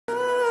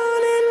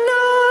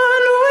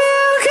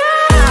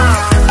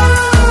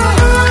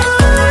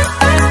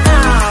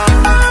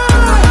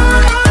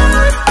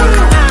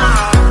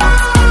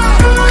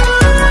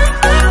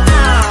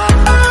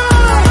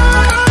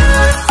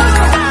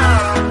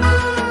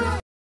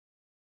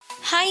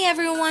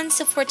everyone,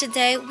 so for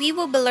today we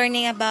will be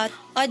learning about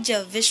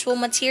audiovisual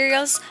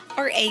materials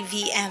or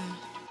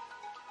AVM.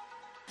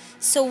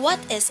 So what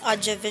is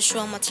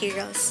audiovisual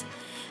materials?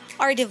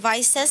 Are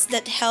devices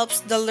that helps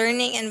the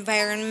learning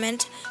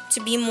environment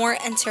to be more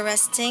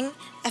interesting,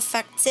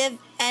 effective,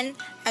 and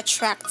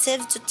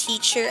attractive to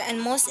teacher and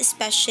most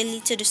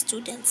especially to the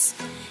students.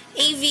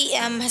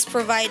 AVM has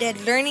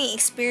provided learning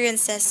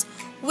experiences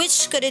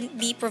which couldn't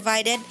be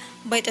provided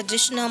by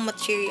traditional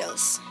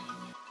materials.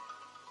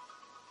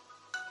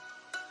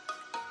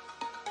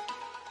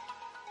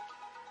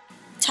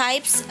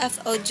 Types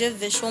of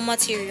audiovisual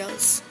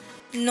materials.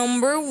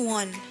 Number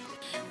 1.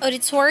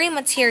 Auditory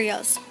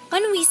materials.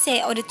 When we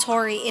say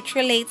auditory, it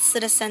relates to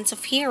the sense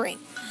of hearing,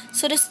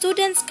 so the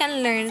students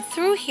can learn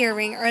through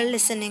hearing or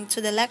listening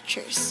to the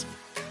lectures.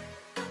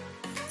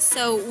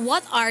 So,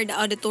 what are the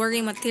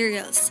auditory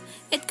materials?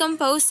 It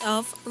composed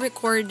of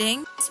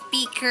recording,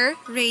 speaker,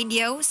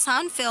 radio,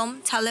 sound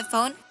film,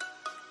 telephone.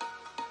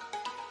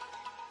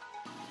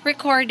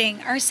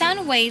 Recording are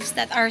sound waves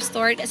that are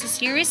stored as a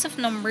series of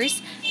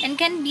numbers and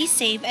can be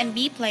saved and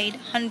be played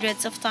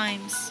hundreds of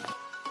times.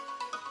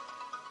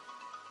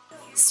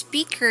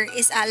 Speaker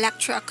is an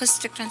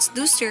electroacoustic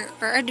transducer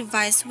or a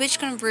device which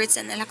converts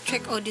an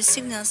electric audio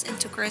signals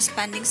into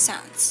corresponding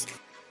sounds.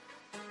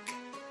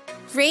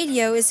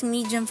 Radio is a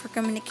medium for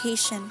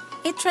communication.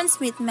 It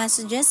transmits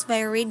messages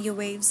via radio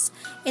waves.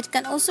 It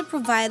can also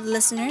provide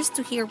listeners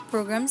to hear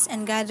programs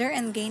and gather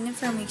and gain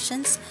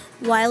information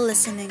while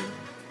listening.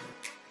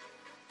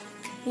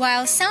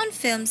 While sound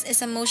films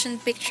is a motion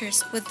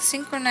pictures with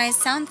synchronized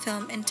sound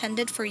film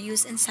intended for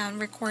use in sound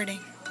recording.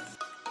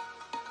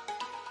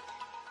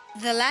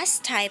 The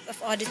last type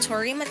of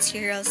auditory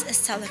materials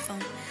is telephone.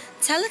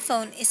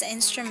 Telephone is an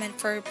instrument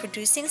for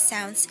reproducing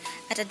sounds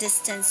at a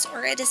distance,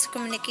 or it is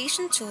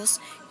communication tools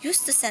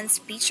used to send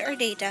speech or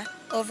data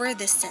over a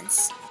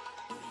distance.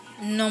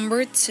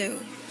 Number 2.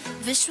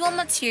 Visual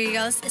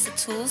materials is a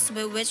tools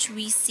by which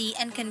we see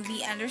and can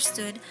be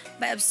understood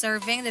by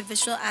observing the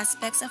visual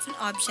aspects of an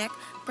object,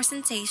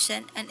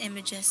 presentation, and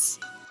images.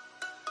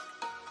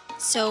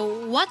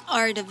 So, what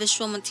are the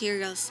visual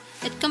materials?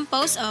 It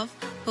composed of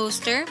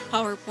poster,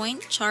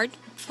 PowerPoint, chart,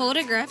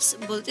 photographs,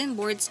 bulletin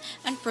boards,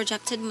 and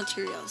projected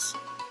materials.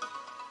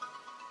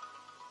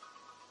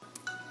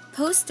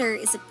 Poster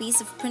is a piece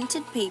of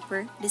printed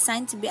paper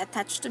designed to be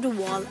attached to the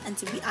wall and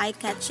to be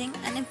eye-catching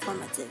and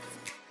informative.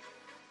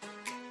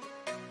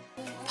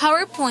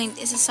 PowerPoint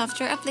is a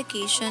software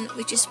application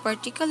which is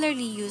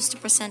particularly used to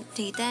present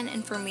data and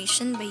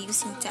information by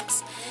using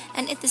text,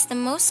 and it is the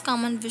most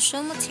common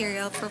visual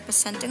material for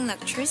presenting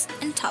lectures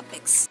and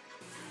topics.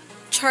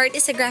 Chart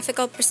is a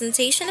graphical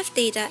presentation of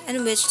data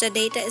in which the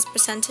data is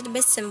presented by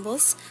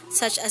symbols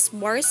such as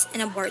bars in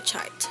a bar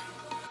chart.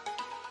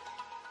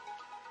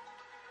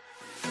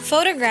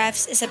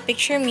 Photographs is a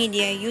picture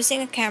media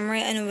using a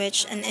camera in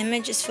which an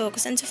image is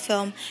focused into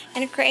film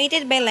and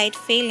created by light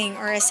failing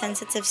or a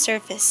sensitive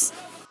surface.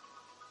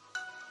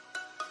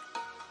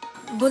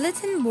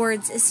 Bulletin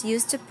boards is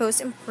used to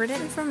post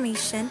important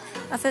information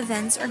of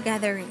events or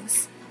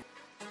gatherings.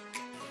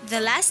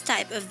 The last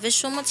type of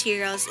visual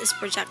materials is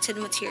projected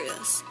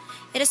materials.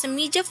 It is a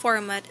media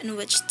format in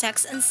which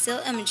text and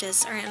still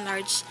images are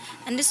enlarged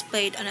and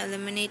displayed on an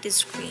illuminated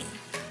screen.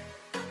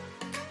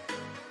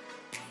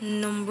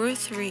 Number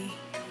 3.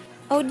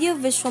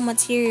 Audiovisual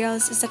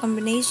materials is a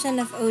combination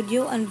of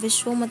audio and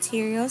visual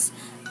materials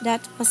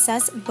that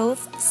possess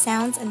both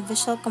sounds and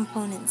visual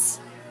components.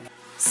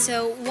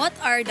 So, what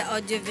are the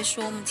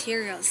audiovisual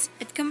materials?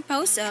 It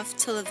composed of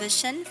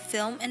television,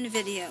 film, and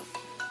video.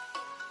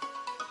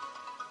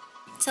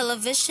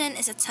 Television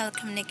is a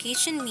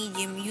telecommunication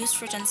medium used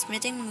for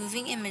transmitting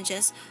moving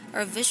images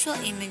or visual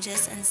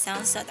images and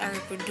sounds that are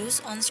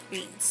reproduced on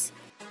screens.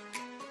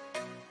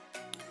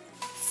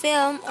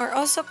 Film, or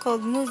also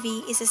called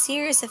movie, is a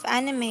series of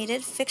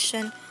animated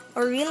fiction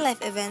or real-life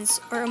events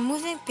or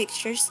moving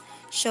pictures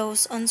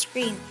shows on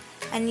screen,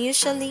 and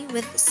usually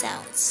with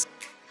sounds.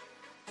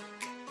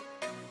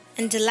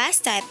 And the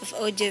last type of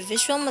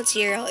audiovisual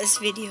material is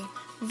video.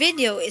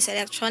 Video is an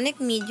electronic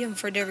medium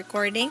for the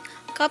recording,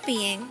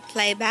 copying,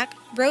 playback,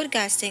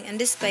 broadcasting, and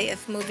display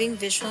of moving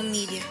visual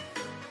media.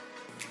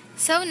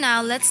 So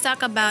now, let's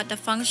talk about the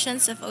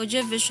functions of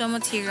audiovisual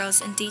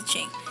materials in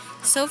teaching.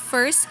 So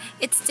first,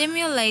 it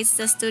stimulates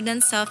the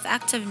student's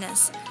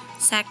self-activeness.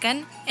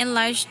 Second,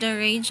 enlarge the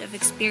range of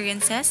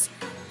experiences.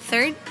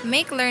 Third,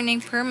 make learning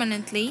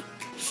permanently.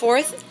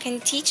 Fourth, can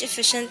teach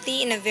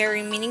efficiently in a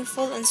very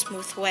meaningful and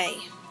smooth way.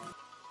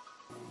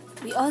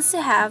 We also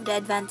have the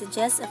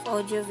advantages of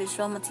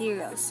audiovisual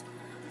materials.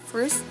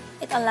 First,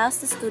 it allows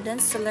the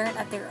students to learn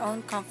at their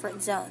own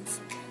comfort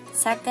zones.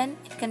 Second,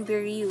 it can be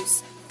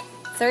reused.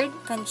 Third,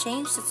 can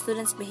change the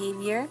student's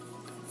behavior.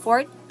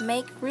 Fourth,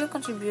 make real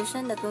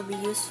contribution that will be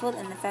useful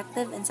and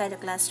effective inside the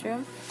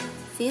classroom.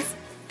 Fifth,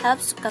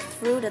 helps to cut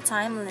through the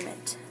time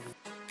limit.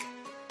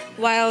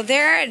 While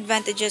there are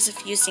advantages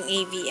of using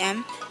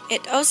AVM,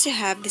 it also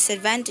have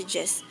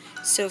disadvantages.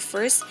 So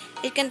first,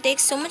 it can take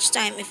so much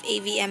time if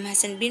AVM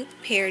hasn't been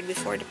prepared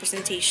before the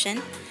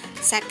presentation.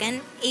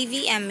 Second,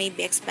 AVM may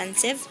be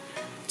expensive.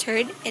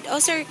 Third, it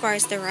also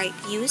requires the right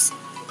use.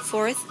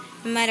 Fourth,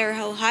 no matter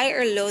how high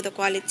or low the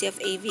quality of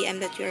AVM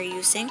that you are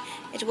using,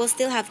 it will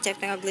still have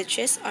technical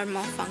glitches or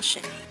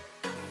malfunction.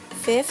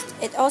 Fifth,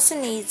 it also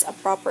needs a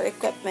proper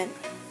equipment.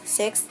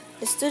 Sixth,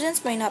 the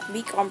students may not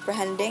be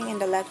comprehending in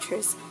the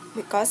lectures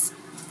because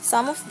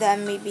some of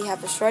them maybe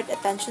have a short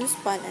attention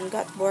span and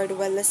got bored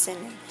while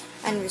listening,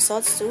 and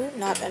results to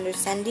not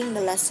understanding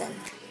the lesson.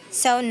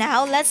 So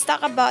now, let's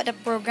talk about the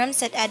programs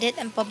that edit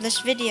and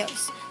publish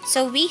videos.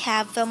 So we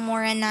have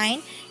Filmora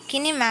 9,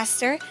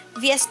 KineMaster,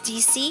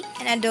 VSDC,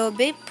 and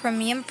Adobe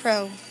Premiere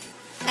Pro.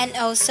 And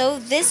also,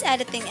 these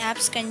editing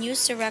apps can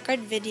use to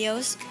record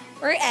videos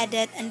or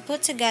edit and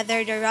put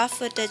together the raw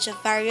footage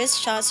of various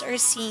shots or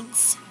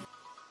scenes.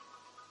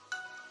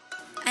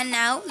 And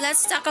now,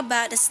 let's talk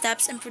about the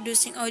steps in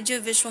producing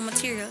audiovisual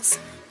materials.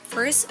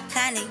 First,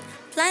 planning.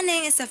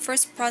 Planning is the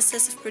first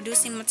process of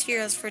producing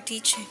materials for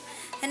teaching,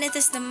 and it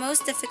is the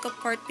most difficult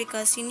part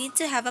because you need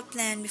to have a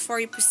plan before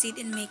you proceed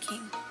in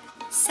making.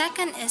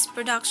 Second is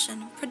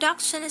production.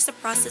 Production is the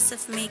process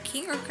of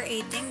making or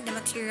creating the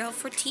material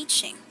for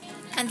teaching.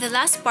 And the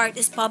last part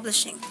is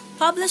publishing.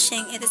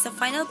 Publishing, it is the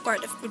final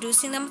part of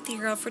producing the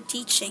material for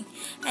teaching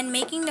and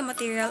making the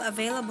material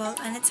available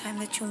at the time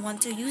that you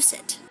want to use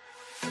it.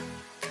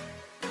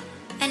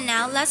 And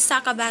now, let's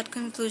talk about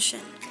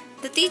conclusion.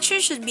 The teacher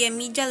should be a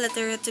media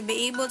literate to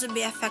be able to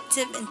be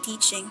effective in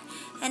teaching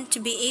and to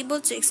be able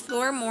to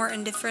explore more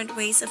in different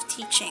ways of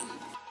teaching.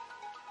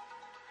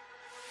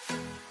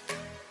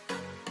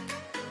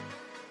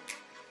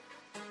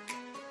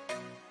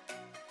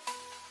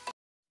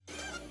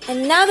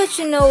 And now that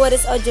you know what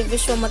is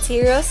audiovisual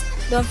materials,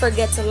 don't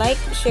forget to like,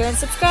 share, and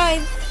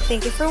subscribe.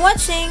 Thank you for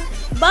watching.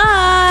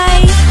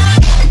 Bye!